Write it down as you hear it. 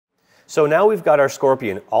So now we've got our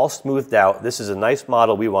scorpion all smoothed out. This is a nice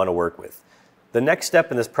model we want to work with. The next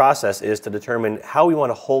step in this process is to determine how we want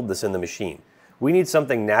to hold this in the machine. We need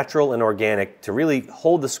something natural and organic to really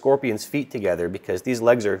hold the scorpion's feet together because these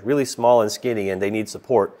legs are really small and skinny and they need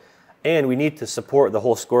support. And we need to support the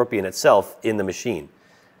whole scorpion itself in the machine.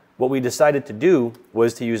 What we decided to do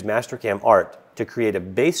was to use Mastercam Art to create a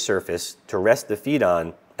base surface to rest the feet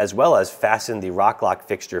on, as well as fasten the Rocklock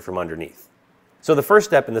fixture from underneath. So the first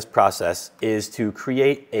step in this process is to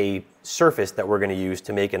create a surface that we're going to use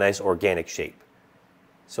to make a nice organic shape.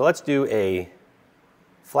 So let's do a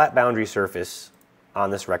flat boundary surface on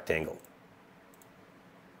this rectangle.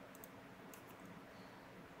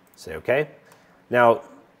 Say OK. Now,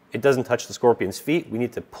 it doesn't touch the scorpion's feet. We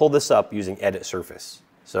need to pull this up using Edit Surface.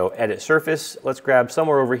 So Edit Surface, let's grab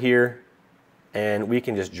somewhere over here, and we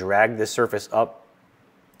can just drag this surface up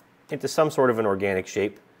into some sort of an organic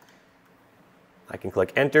shape. I can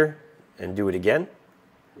click Enter and do it again.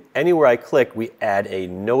 Anywhere I click, we add a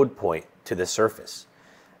node point to the surface.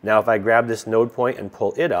 Now if I grab this node point and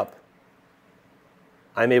pull it up,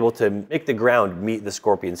 I'm able to make the ground meet the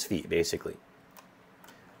scorpion's feet, basically.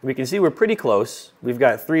 We can see we're pretty close. We've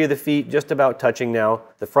got 3 of the feet just about touching now.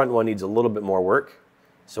 The front one needs a little bit more work.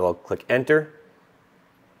 So I'll click Enter,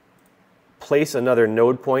 place another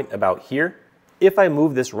node point about here. If I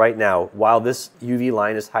move this right now, while this UV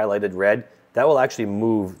line is highlighted red, that will actually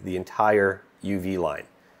move the entire UV line.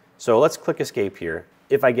 So let's click Escape here.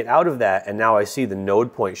 If I get out of that and now I see the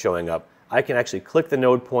node point showing up, I can actually click the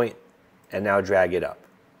node point and now drag it up.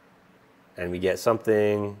 And we get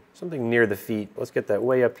something near the feet. Let's get that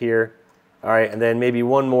way up here. All right, and then maybe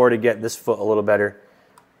one more to get this foot a little better.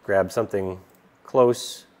 Grab something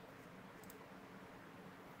close.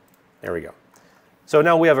 There we go. So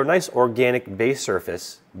now we have a nice organic base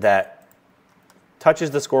surface that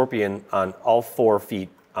touches the scorpion on all 4 feet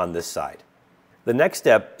on this side. The next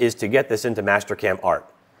step is to get this into Mastercam Art.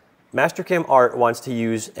 Mastercam Art wants to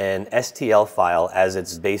use an STL file as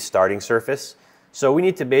its base starting surface. So we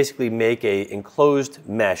need to basically make an enclosed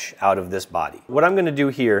mesh out of this body. What I'm going to do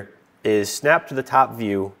here is snap to the top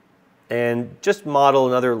view and just model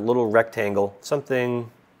another little rectangle,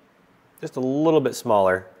 something just a little bit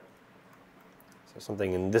smaller. So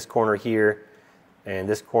something in this corner here and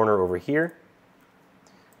this corner over here.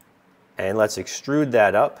 And let's extrude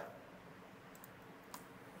that up.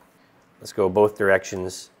 Let's go both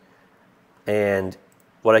directions. And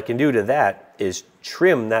what I can do to that is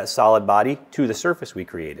trim that solid body to the surface we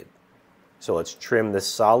created. So let's trim this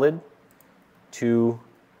solid to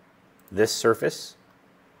this surface.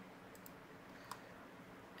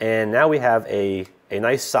 And now we have a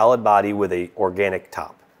nice solid body with an organic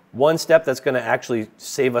top. One step that's going to actually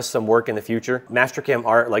save us some work in the future, Mastercam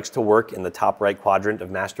Art likes to work in the top right quadrant of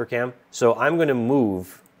Mastercam. So I'm going to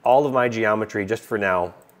move all of my geometry just for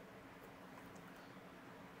now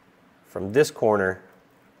from this corner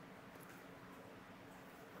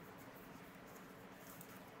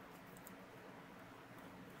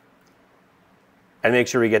and make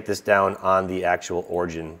sure we get this down on the actual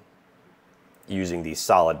origin using the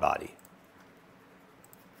solid body.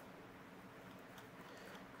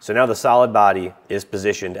 So now the solid body is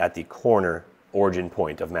positioned at the corner origin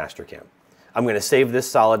point of Mastercam. I'm going to save this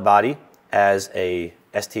solid body as a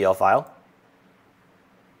STL file.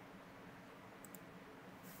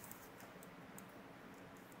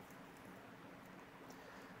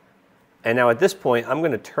 And now at this point, I'm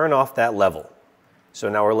going to turn off that level. So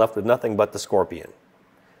now we're left with nothing but the scorpion.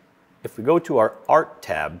 If we go to our Art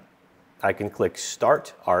tab, I can click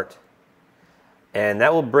Start Art, and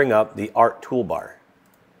that will bring up the Art toolbar.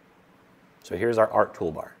 So here's our Art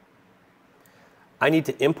toolbar. I need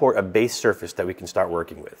to import a base surface that we can start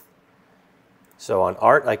working with. So on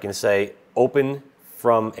Art, I can say Open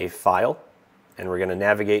from a file, and we're going to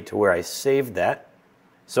navigate to where I saved that.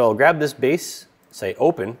 So I'll grab this base, say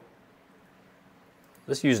Open.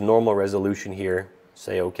 Let's use normal resolution here,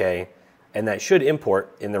 say OK, and that should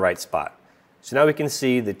import in the right spot. So now we can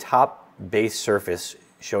see the top base surface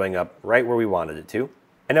showing up right where we wanted it to.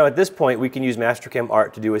 And now at this point, we can use Mastercam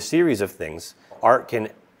Art to do a series of things. Art can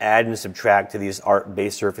add and subtract to these art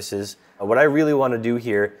base surfaces. What I really want to do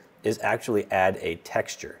here is actually add a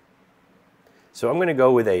texture. So I'm going to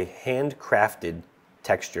go with a handcrafted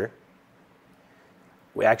texture.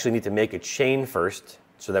 We actually need to make a chain first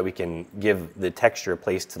so that we can give the texture a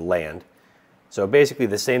place to land. So basically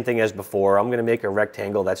the same thing as before. I'm going to make a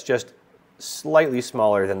rectangle that's just slightly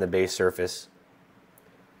smaller than the base surface.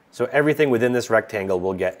 So everything within this rectangle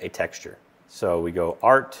will get a texture. So we go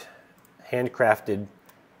Art, Handcrafted,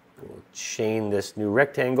 we'll chain this new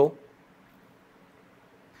rectangle.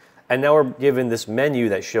 And now we're given this menu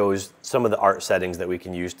that shows some of the art settings that we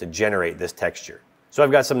can use to generate this texture. So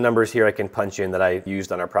I've got some numbers here I can punch in that I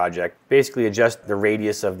used on our project. Basically adjust the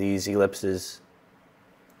radius of these ellipses.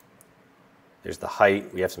 There's the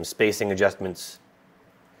height. We have some spacing adjustments.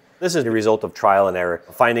 This is the result of trial and error,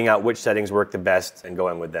 finding out which settings work the best and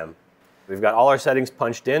going with them. We've got all our settings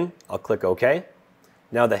punched in. I'll click OK.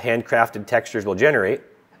 Now the handcrafted textures will generate.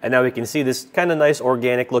 And now we can see this kind of nice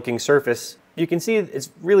organic looking surface. You can see it's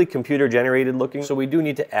really computer generated looking, so we do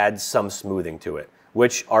need to add some smoothing to it,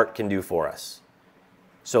 which art can do for us.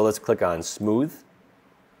 So let's click on Smooth.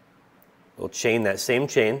 We'll chain that same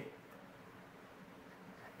chain.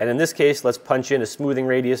 And in this case, let's punch in a smoothing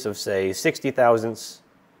radius of, say, 60 thousandths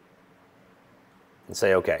and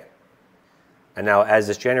say OK. And now as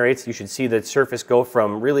this generates, you should see the surface go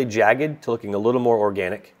from really jagged to looking a little more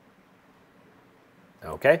organic.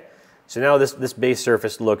 OK. So now this base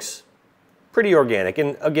surface looks pretty organic.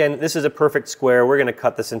 And again, this is a perfect square. We're going to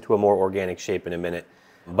cut this into a more organic shape in a minute.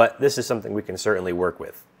 But this is something we can certainly work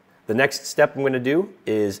with. The next step I'm going to do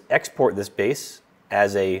is export this base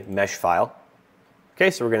as a mesh file.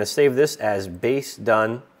 Okay, so we're going to save this as base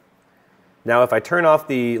done. Now if I turn off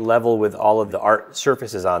the level with all of the art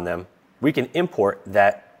surfaces on them, we can import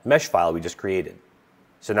that mesh file we just created.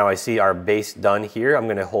 So now I see our base done here. I'm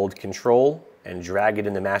going to hold Control and drag it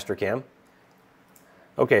into Mastercam.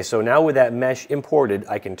 Okay, so now with that mesh imported,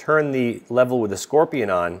 I can turn the level with the scorpion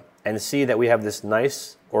on and see that we have this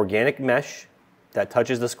nice organic mesh that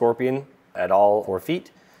touches the scorpion at all 4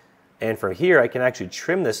 feet. And from here, I can actually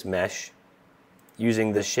trim this mesh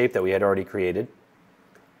using the shape that we had already created.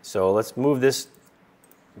 So let's move this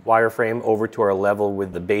wireframe over to our level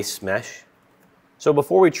with the base mesh. So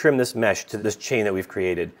before we trim this mesh to this chain that we've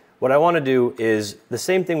created, what I want to do is the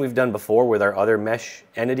same thing we've done before with our other mesh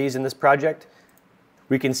entities in this project.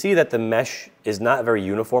 We can see that the mesh is not very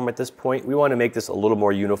uniform at this point. We want to make this a little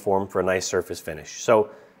more uniform for a nice surface finish. So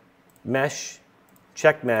mesh,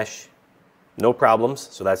 check mesh, no problems,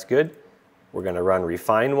 so that's good. We're going to run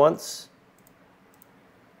refine once.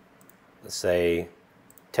 Let's say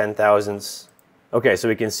 10 thousandths. Okay, so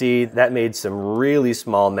we can see that made some really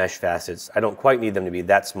small mesh facets. I don't quite need them to be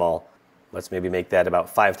that small. Let's maybe make that about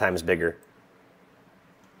 5 times bigger.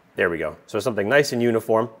 There we go. So something nice and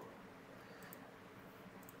uniform.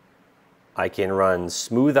 I can run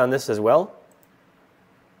smooth on this as well,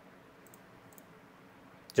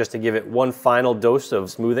 just to give it one final dose of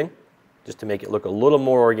smoothing, just to make it look a little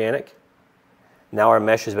more organic. Now our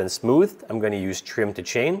mesh has been smoothed. I'm going to use trim to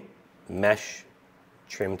chain, mesh,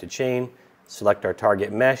 trim to chain, select our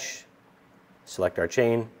target mesh, select our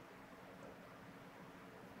chain.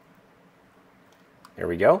 There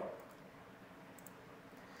we go.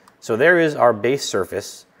 So there is our base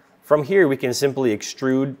surface. From here we can simply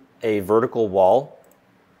extrude a vertical wall.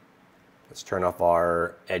 Let's turn off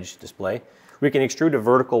our edge display. We can extrude a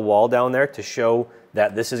vertical wall down there to show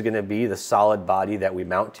that this is going to be the solid body that we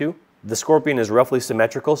mount to. The scorpion is roughly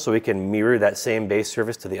symmetrical, so we can mirror that same base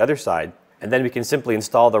surface to the other side. And then we can simply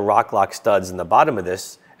install the Rocklock studs in the bottom of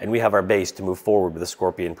this, and we have our base to move forward with the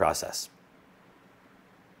scorpion process.